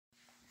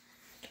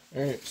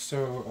Alright,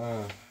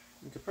 so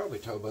you could probably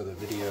tell by the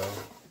video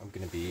I'm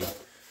going to be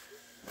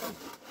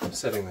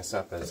setting this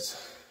up as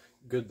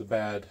good, the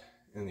bad,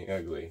 and the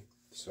ugly.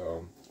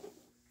 So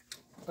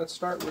let's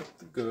start with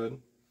the good.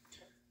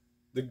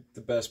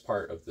 The best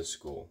part of this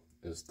school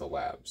is the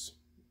labs.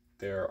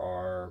 There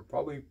are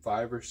probably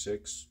 5 or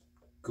 6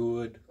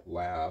 good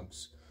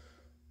labs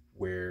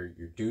where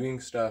you're doing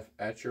stuff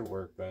at your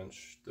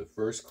workbench. The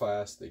first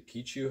class, they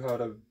teach you how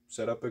to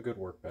set up a good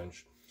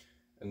workbench,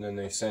 and then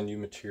they send you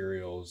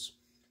materials.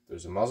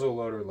 There's a muzzle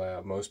loader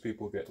lab. Most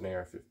people get an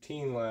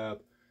AR-15 lab.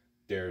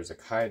 There's a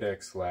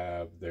Kydex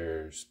lab.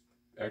 There's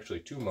actually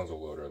 2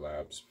 muzzle loader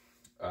labs.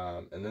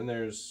 And then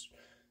there's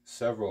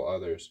several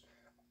others.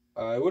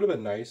 It would have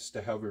been nice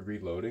to have a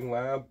reloading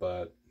lab,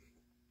 but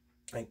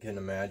I can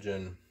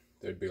imagine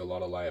there'd be a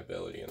lot of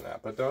liability in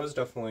that. But that was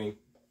definitely,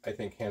 I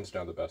think, hands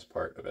down the best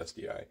part of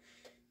SDI,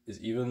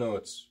 is even though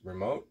it's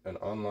remote and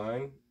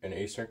online and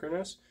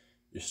asynchronous,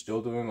 you're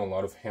still doing a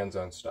lot of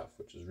hands-on stuff,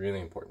 which is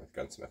really important with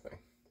gunsmithing.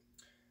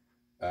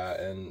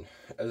 And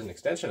as an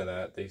extension of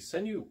that, they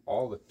send you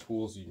all the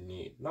tools you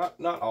need. Not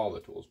all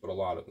the tools, but a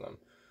lot of them.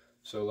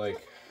 So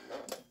like,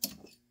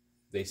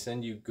 they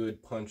send you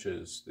good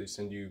punches. They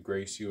send you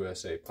Grace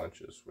USA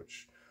punches,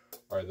 which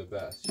are the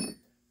best.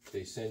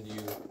 They send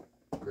you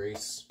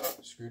Grace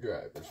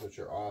screwdrivers, which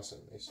are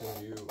awesome. They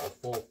send you a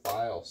full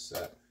file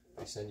set.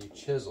 They send you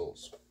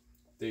chisels.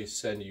 They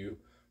send you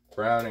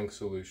browning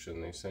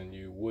solution. They send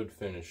you wood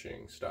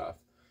finishing stuff.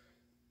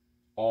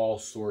 All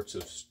sorts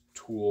of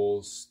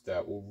tools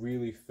that will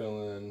really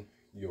fill in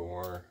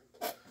your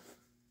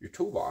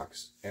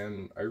toolbox,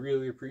 and I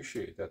really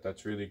appreciate that.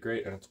 That's really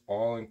great, and it's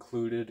all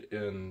included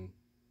in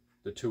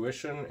the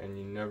tuition, and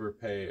you never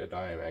pay a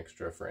dime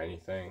extra for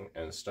anything,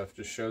 and stuff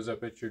just shows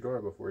up at your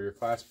door before your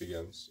class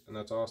begins, and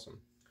that's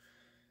awesome.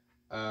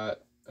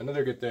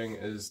 Another good thing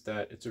is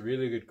that it's a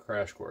really good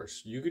crash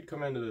course. You could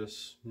come into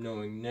this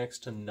knowing next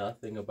to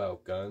nothing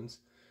about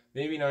guns,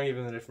 maybe not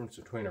even the difference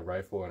between a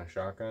rifle and a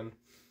shotgun,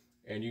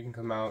 and you can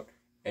come out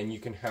and you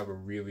can have a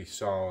really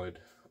solid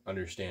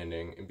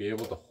understanding and be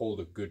able to hold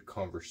a good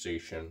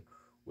conversation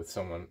with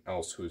someone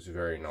else who's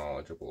very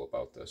knowledgeable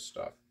about this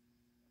stuff.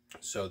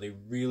 So they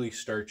really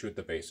start you at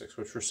the basics,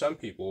 which for some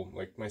people,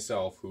 like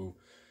myself, who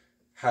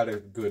had a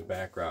good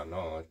background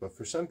knowledge, but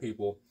for some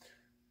people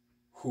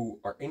who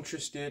are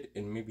interested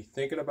in maybe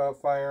thinking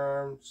about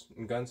firearms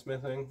and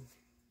gunsmithing,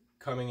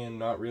 coming in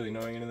not really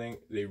knowing anything,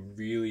 they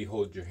really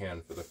hold your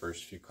hand for the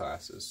first few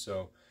classes.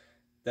 So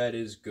that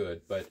is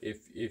good, but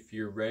if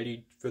you're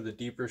ready for the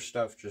deeper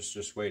stuff,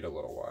 just wait a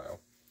little while.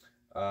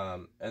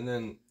 And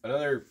then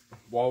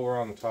while we're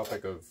on the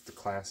topic of the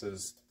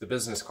classes, the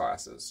business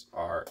classes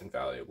are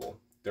invaluable.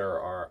 There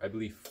are, I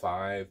believe,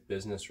 5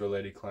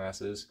 business-related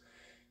classes,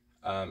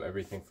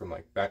 everything from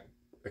like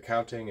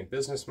accounting and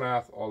business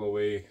math all the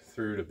way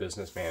through to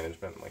business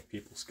management, like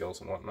people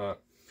skills and whatnot.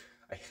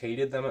 I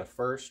hated them at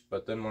first,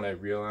 but then when I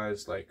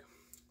realized, like,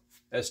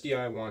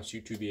 SDI wants you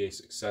to be a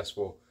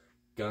successful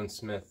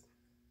gunsmith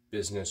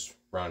business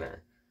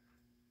runner,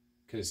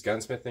 because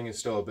gunsmithing is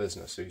still a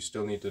business, so you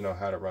still need to know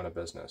how to run a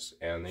business,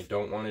 and they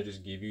don't want to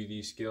just give you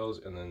these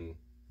skills and then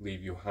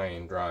leave you high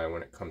and dry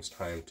when it comes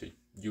time to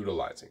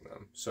utilizing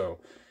them. So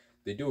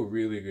they do a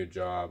really good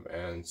job,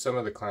 and some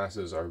of the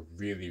classes are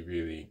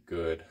really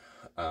good.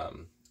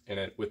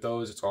 With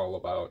those, it's all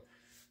about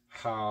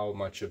how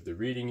much of the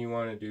reading you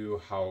want to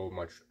do, how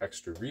much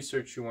extra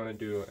research you want to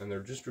do, and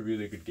they're just a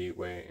really good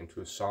gateway into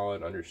a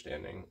solid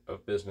understanding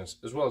of business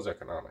as well as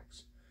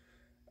economics.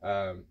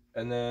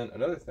 And then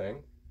another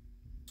thing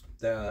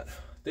that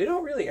they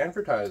don't really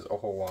advertise a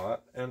whole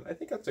lot, and I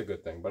think that's a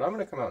good thing, but I'm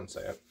going to come out and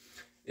say it,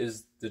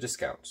 is the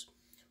discounts.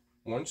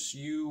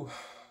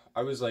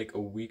 I was like a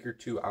week or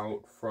 2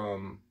 out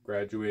from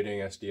graduating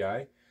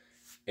SDI,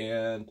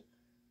 and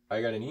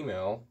I got an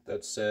email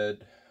that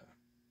said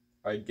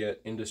I'd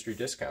get industry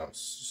discounts.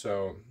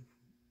 So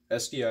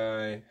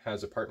SDI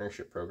has a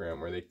partnership program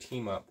where they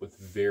team up with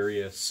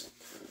various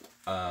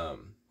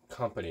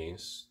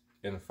companies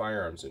in the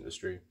firearms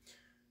industry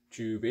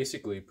to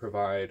basically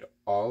provide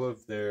all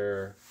of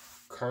their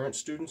current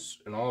students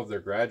and all of their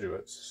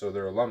graduates, so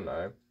their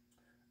alumni,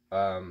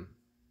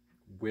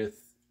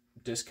 with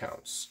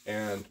discounts.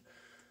 And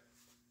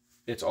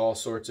it's all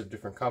sorts of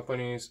different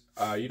companies.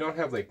 You don't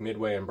have like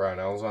Midway and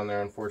Brownells on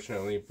there,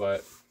 unfortunately,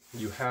 but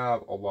you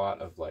have a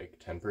lot of like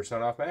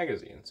 10% off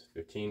magazines,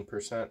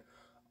 15%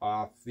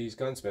 off these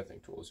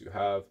gunsmithing tools. You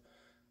have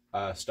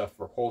stuff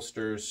for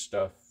holsters,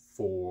 stuff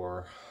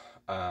for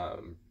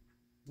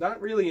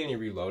not really any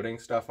reloading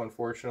stuff,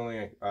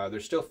 unfortunately. They're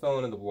still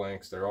filling in the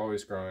blanks. They're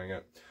always growing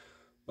it.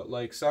 But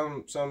like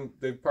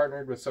they've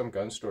partnered with some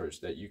gun stores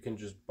that you can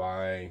just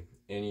buy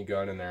any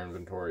gun in their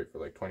inventory for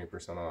like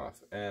 20%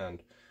 off.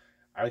 And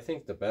I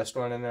think the best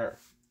one in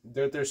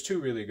there's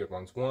 2 really good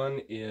ones.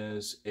 One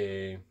is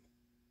it's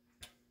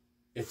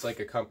like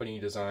a company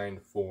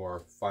designed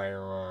for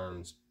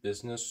firearms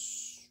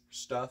business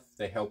stuff.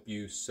 They help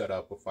you set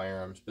up a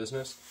firearms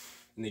business,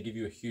 and they give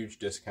you a huge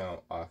discount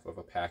off of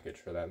a package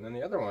for that. And then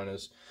the other one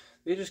is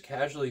they just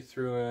casually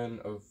threw in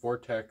a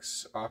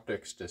Vortex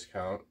Optics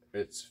discount.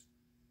 It's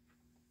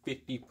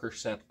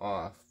 50%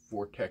 off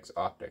Vortex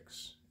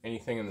Optics,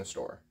 anything in the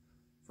store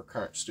for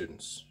current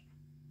students,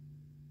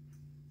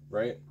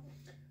 right?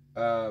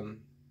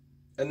 And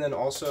then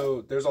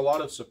also, there's a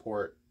lot of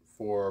support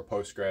for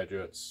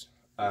postgraduates.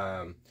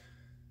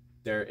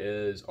 There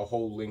is a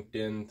whole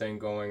LinkedIn thing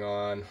going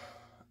on,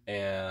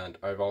 and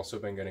I've also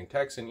been getting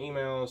texts and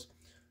emails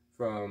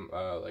from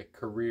like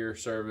career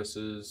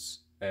services,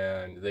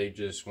 and they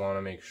just want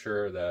to make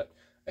sure that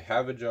I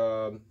have a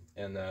job,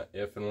 and that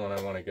if and when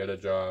I want to get a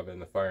job in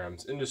the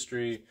firearms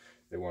industry,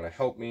 they want to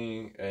help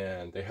me,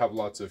 and they have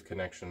lots of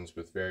connections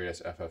with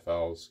various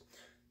FFLs.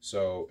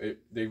 So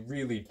they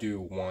really do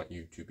want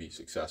you to be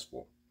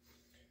successful.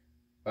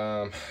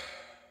 The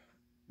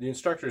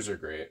instructors are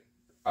great.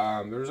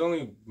 There was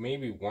only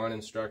maybe one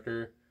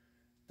instructor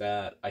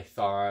that I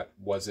thought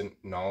wasn't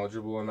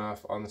knowledgeable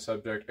enough on the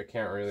subject. I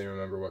can't really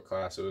remember what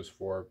class it was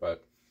for,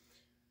 but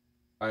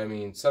I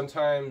mean,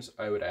 sometimes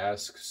I would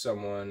ask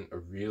someone a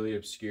really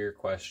obscure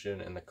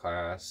question in the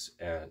class,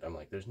 and I'm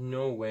like, there's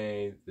no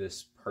way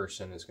this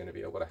person is going to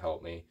be able to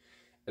help me.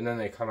 And then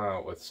they come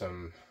out with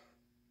some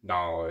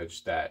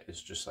knowledge that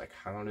is just like,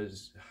 how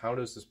does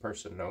this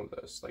person know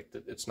this? Like,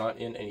 it's not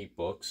in any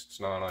books, it's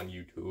not on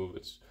YouTube,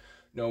 it's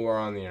nowhere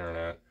on the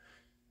internet.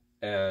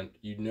 And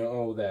you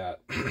know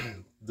that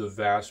the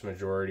vast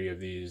majority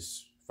of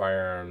these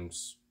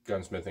firearms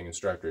gunsmithing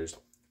instructors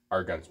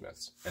are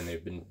gunsmiths, and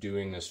they've been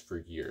doing this for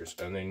years,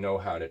 and they know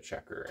how to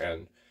checker,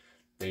 and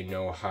they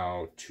know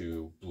how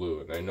to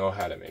blue, and they know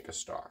how to make a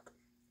stock.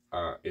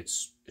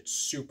 It's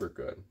super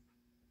good.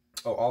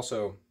 Oh,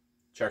 also,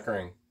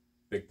 checkering,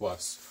 big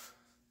plus.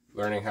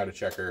 Learning how to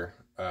checker,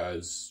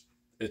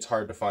 it's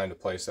hard to find a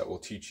place that will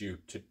teach you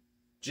to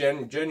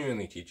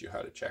genuinely teach you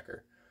how to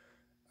checker.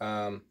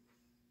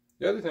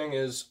 The other thing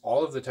is,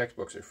 all of the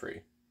textbooks are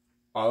free.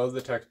 All of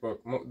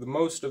the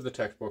most of the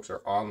textbooks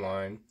are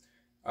online,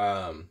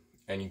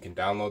 and you can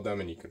download them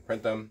and you can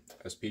print them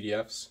as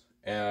PDFs.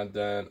 And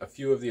then a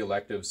few of the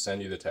electives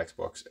send you the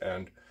textbooks,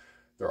 and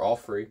they're all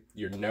free.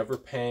 You're never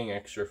paying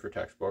extra for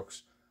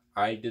textbooks.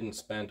 I didn't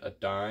spend a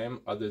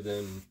dime other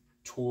than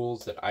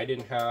tools that I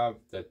didn't have,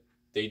 that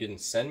they didn't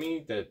send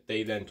me, that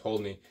they then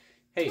told me,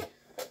 hey,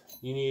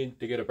 you need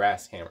to get a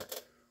brass hammer.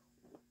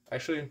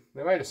 Actually,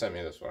 they might have sent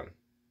me this one.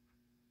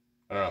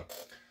 I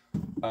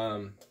don't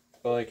know.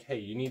 But like, hey,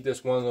 you need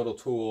this one little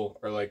tool,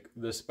 or like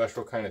this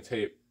special kind of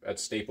tape at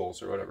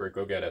Staples or whatever,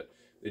 go get it.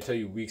 They tell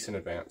you weeks in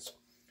advance.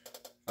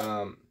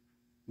 But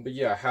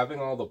yeah, having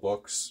all the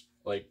books,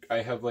 like I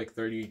have like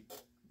 30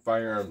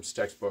 firearms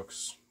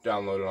textbooks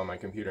downloaded on my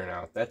computer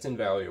now. That's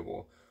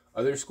invaluable.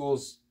 Other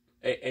schools,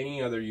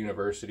 any other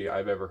university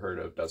I've ever heard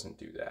of doesn't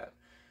do that.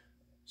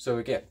 So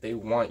again, they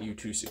want you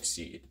to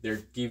succeed.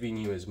 They're giving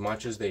you as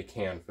much as they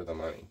can for the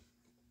money.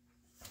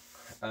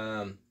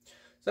 So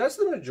that's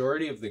the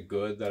majority of the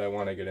good that I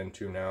want to get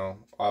into now.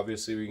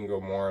 Obviously, we can go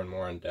more and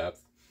more in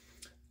depth.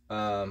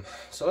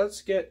 So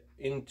let's get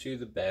into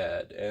the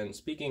bad. And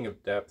speaking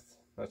of depth,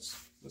 that's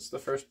the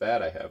first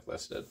bad I have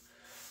listed.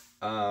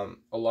 A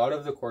lot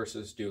of the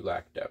courses do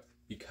lack depth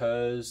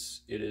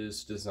because it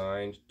is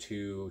designed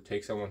to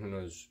take someone who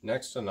knows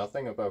next to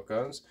nothing about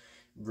guns,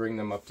 bring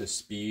them up to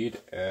speed,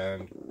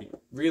 and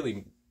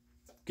really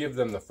give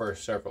them the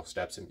first several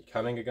steps in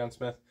becoming a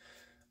gunsmith.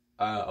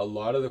 A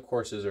lot of the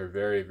courses are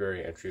very,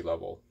 very entry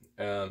level.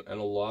 And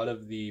a lot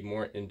of the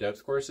more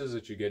in-depth courses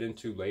that you get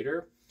into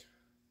later,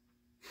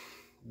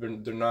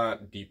 they're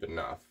not deep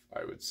enough,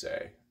 I would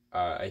say.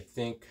 I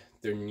think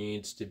there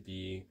needs to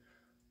be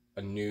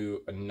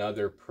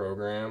another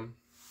program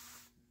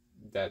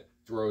that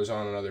throws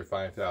on another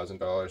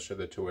 $5,000 for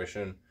the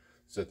tuition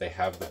so that they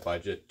have the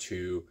budget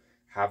to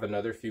have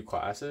another few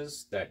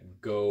classes that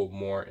go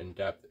more in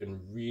depth and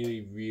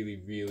really,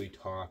 really, really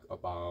talk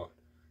about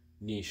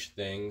niche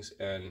things.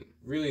 And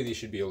really these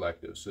should be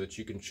electives so that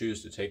you can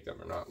choose to take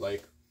them or not.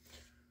 Like,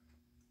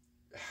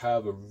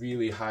 have a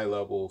really high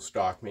level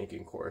stock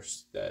making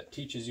course that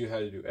teaches you how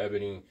to do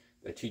ebony,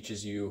 that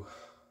teaches you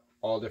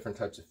all different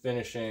types of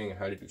finishing,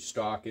 how to do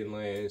stock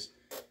inlays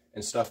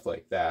and stuff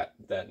like that,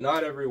 that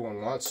not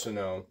everyone wants to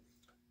know,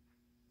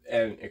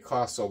 and it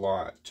costs a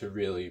lot to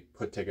really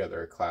put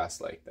together a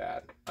class like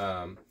that.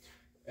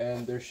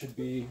 And there should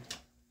be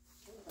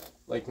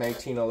like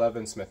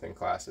 1911 smithing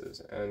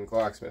classes and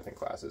Glock smithing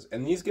classes,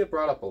 and these get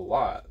brought up a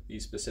lot,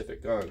 these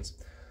specific guns,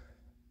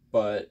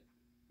 but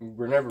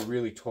we're never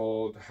really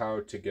told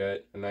how to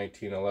get a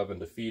 1911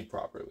 to feed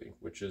properly,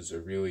 which is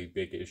a really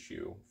big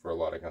issue for a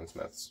lot of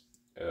gunsmiths,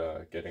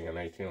 getting a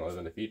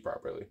 1911 to feed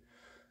properly.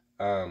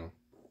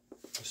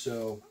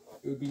 So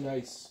it would be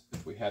nice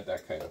if we had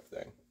that kind of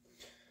thing.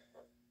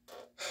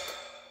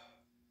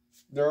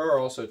 There are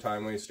also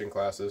time-wasting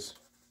classes,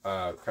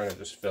 kind of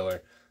just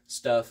filler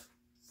stuff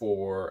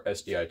for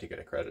SDI to get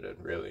accredited,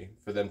 really.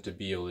 For them to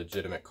be a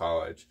legitimate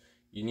college,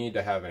 you need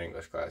to have an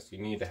English class, you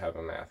need to have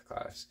a math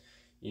class,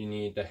 you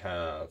need to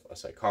have a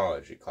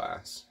psychology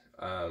class.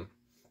 And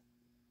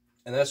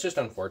that's just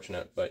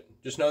unfortunate, but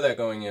just know that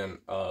going in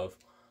of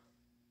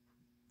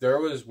there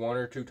was 1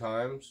 or 2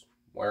 times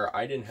where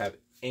I didn't have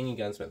any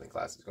gunsmithing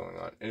classes going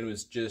on, and it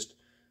was just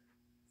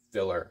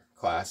filler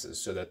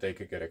classes so that they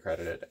could get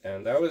accredited,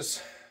 and that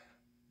was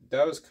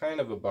kind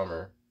of a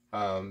bummer.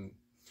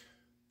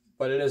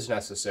 But it is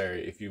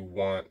necessary if you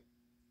want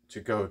to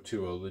go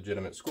to a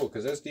legitimate school,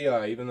 because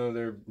SDI, even though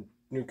they're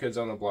new kids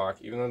on the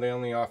block, even though they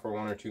only offer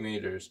 1 or 2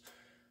 majors,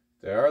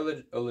 they are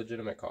a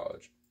legitimate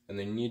college, and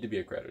they need to be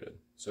accredited.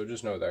 So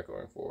just know that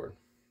going forward.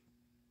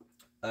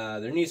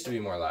 There needs to be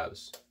more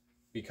labs,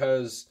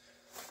 because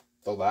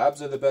the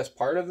labs are the best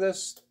part of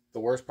this. The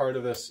worst part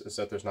of this is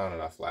that there's not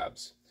enough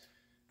labs.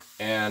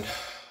 And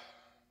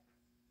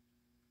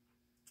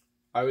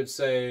I would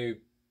say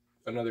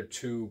another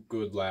 2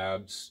 good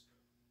labs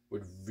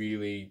would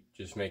really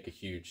just make a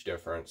huge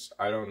difference.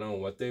 I don't know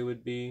what they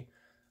would be.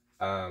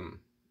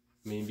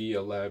 Maybe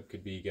a lab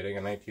could be getting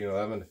a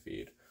 1911 to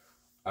feed.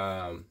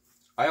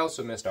 I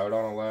also missed out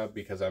on a lab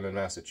because I'm in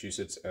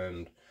Massachusetts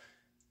and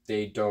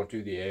they don't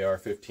do the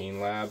AR-15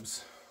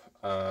 labs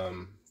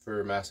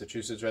for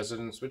Massachusetts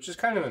residents, which is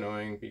kind of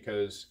annoying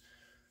because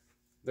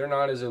they're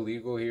not as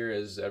illegal here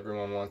as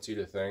everyone wants you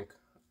to think.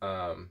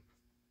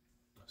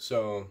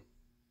 So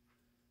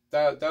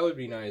that would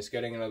be nice,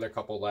 getting another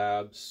couple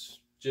labs,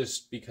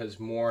 just because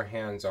more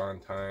hands-on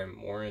time,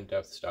 more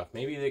in-depth stuff.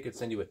 Maybe they could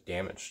send you a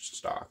damaged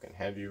stock and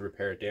have you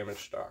repair a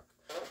damaged stock,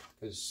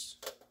 because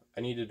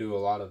I need to do a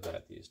lot of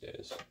that these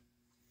days.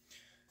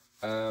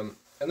 And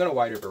then a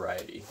wider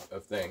variety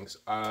of things.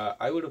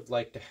 I would have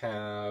liked to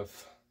have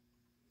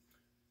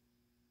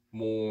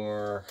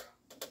more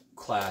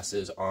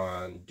classes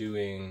on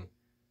doing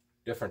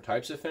different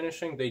types of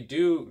finishing. They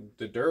do,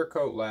 the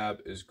Duracoat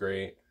lab is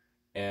great,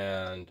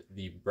 and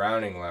the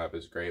Browning lab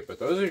is great, but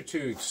those are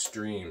 2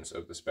 extremes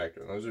of the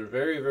spectrum. Those are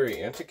very,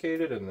 very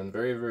antiquated and then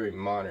very, very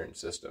modern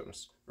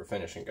systems for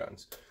finishing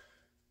guns.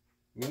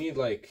 We need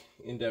like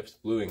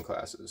in-depth bluing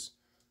classes,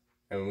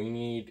 and we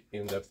need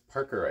in-depth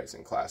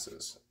Parkerizing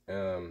classes,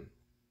 and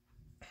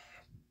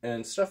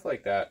stuff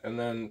like that. And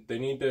then they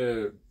need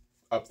to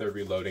up their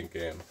reloading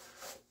game.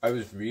 I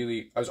was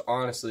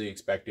honestly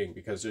expecting,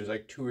 because there's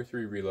like 2 or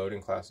 3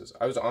 reloading classes,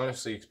 I was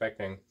honestly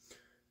expecting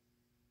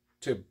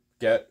to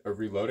get a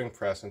reloading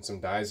press and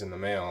some dies in the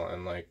mail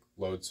and like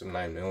load some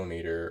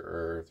 9mm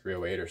or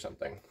 308 or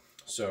something.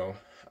 So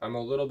I'm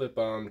a little bit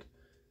bummed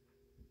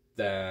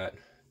that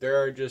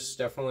there are just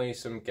definitely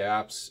some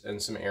gaps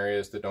and some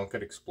areas that don't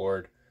get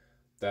explored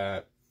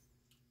that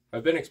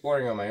I've been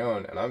exploring on my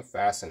own, and I'm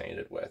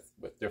fascinated with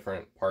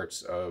different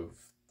parts of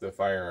the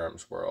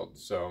firearms world.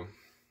 So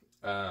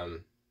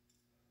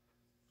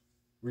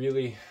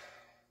really,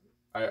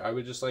 I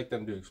would just like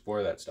them to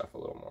explore that stuff a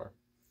little more.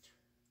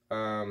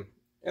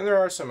 And there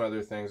are some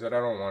other things that I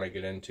don't want to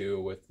get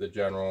into with the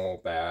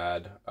general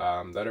bad,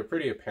 that are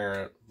pretty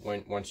apparent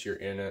once you're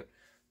in it.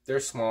 They're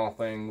small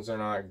things, they're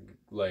not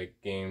like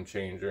game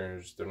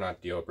changers, they're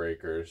not deal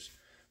breakers,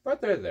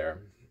 but they're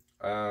there.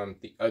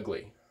 The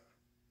ugly.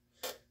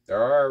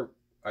 I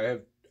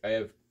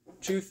have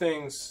 2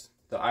 things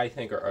that I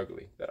think are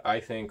ugly, that I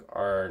think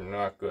are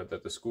not good,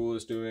 that the school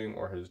is doing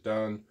or has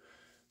done.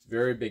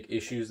 Very big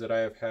issues that I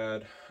have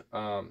had.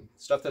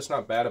 Stuff that's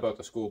not bad about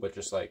the school, but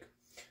just like,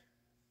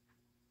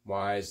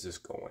 why is this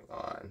going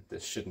on?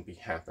 This shouldn't be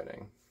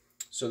happening.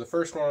 So the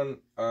first one,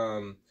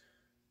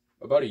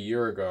 about a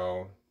year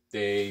ago,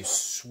 they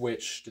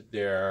switched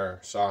their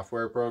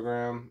software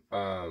program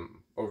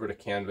over to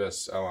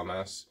Canvas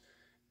LMS,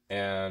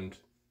 and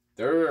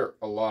there were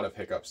a lot of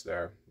hiccups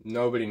there.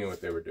 Nobody knew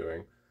what they were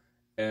doing.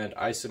 And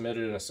I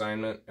submitted an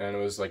assignment, and it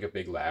was like a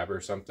big lab or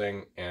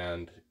something,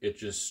 and it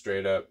just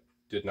straight up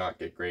did not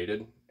get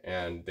graded,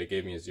 and they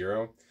gave me a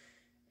 0.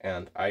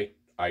 And I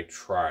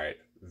tried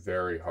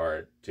very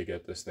hard to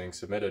get this thing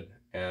submitted,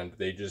 and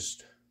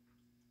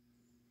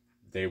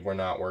they were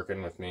not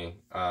working with me.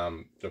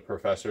 The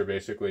professor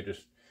basically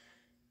just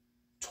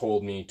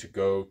told me to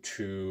go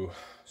to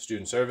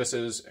student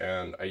services,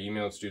 and I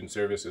emailed student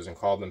services and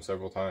called them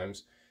several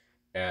times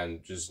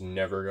and just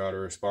never got a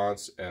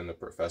response, and the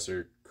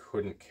professor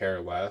couldn't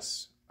care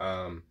less.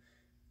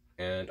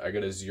 And I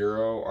got a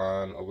 0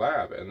 on a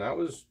lab, and that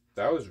was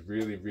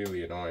really,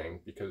 really annoying,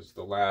 because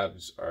the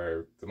labs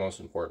are the most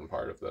important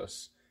part of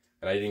this.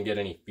 And I didn't get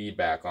any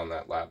feedback on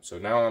that lab. So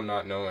now I'm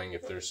not knowing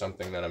if there's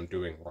something that I'm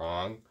doing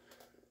wrong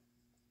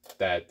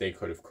that they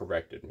could have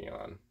corrected me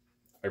on.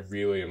 I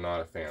really am not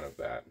a fan of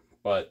that.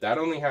 But that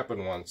only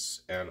happened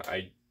once, and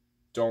I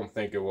don't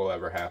think it will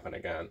ever happen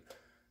again.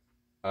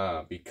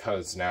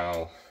 Because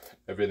now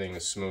everything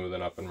is smooth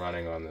and up and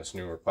running on this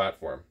newer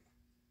platform.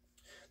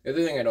 The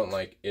other thing I don't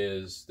like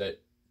is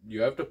that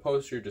you have to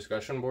post your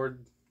discussion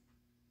board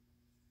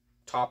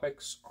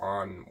topics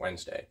on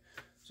Wednesday.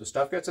 So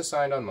stuff gets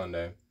assigned on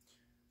Monday,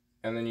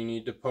 and then you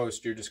need to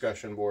post your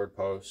discussion board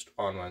post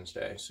on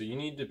Wednesday. So you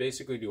need to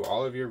basically do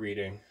all of your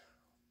reading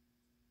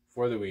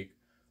for the week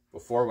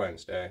before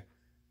Wednesday,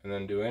 and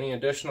then do any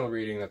additional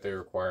reading that they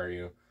require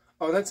you.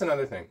 Oh, and that's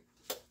another thing.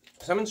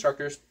 Some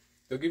instructors,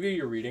 they'll give you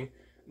your reading,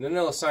 and then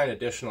they'll assign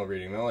additional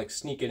reading. They'll like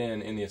sneak it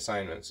in the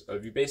assignments.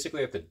 You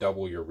basically have to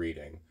double your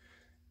reading.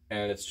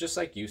 and it's just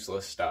like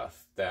useless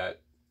stuff that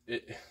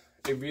it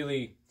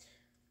really,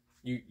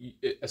 you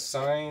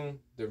assign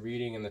the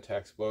reading in the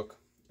textbook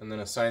and then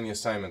assign the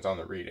assignments on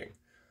the reading.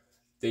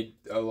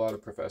 A lot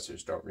of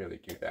professors don't really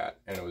do that,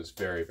 and it was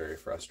very, very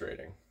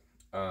frustrating.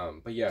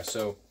 But yeah,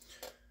 so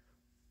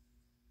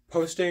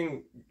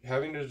having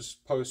to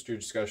just post your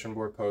discussion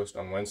board post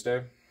on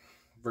Wednesday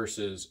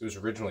versus, it was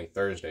originally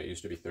Thursday, it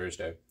used to be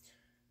Thursday.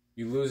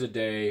 You lose a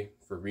day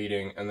for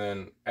reading, and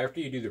then after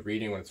you do the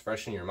reading, when it's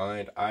fresh in your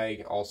mind,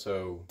 I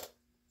also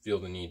feel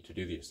the need to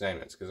do the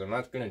assignments, because I'm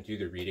not going to do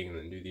the reading and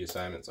then do the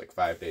assignments like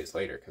 5 days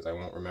later, because I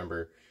won't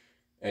remember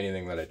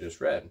anything that I just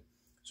read.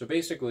 So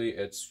basically,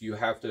 you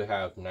have to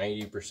have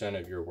 90%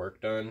 of your work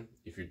done,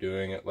 if you're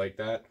doing it like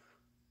that,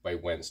 by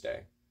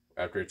Wednesday,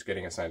 after it's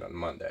getting assigned on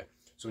Monday.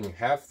 So when you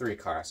have 3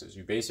 classes,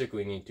 you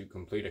basically need to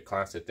complete a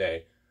class a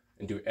day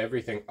and do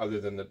everything other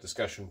than the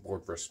discussion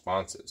board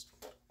responses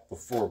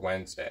before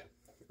Wednesday,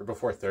 or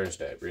before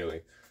Thursday,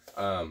 really.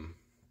 And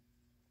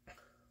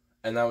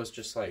that was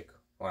just like,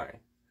 why?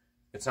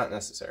 It's not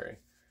necessary.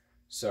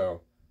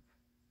 So,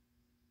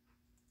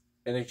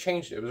 and they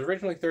changed it. It was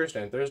originally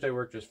Thursday, and Thursday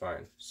worked just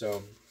fine.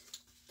 So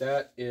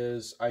that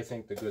is, I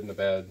think, the good and the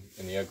bad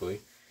and the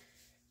ugly.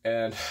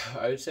 And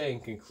I would say in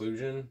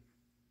conclusion,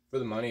 for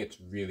the money,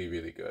 it's really,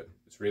 really good.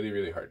 It's really,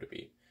 really hard to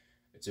beat.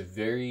 It's a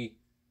very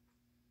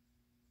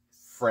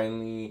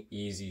friendly,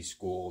 easy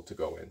school to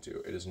go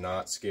into. It is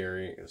not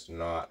scary, it's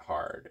not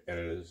hard, and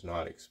it is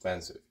not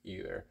expensive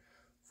either.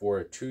 For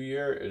a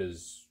 2-year, it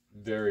is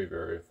very,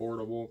 very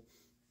affordable.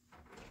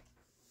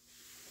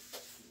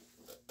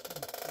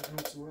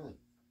 What's so early?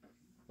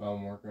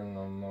 I'm working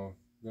on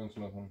doing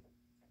something.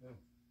 Oh.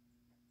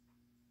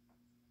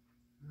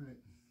 Alright.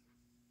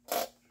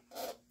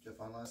 Did you have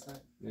fun last night?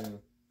 Yeah.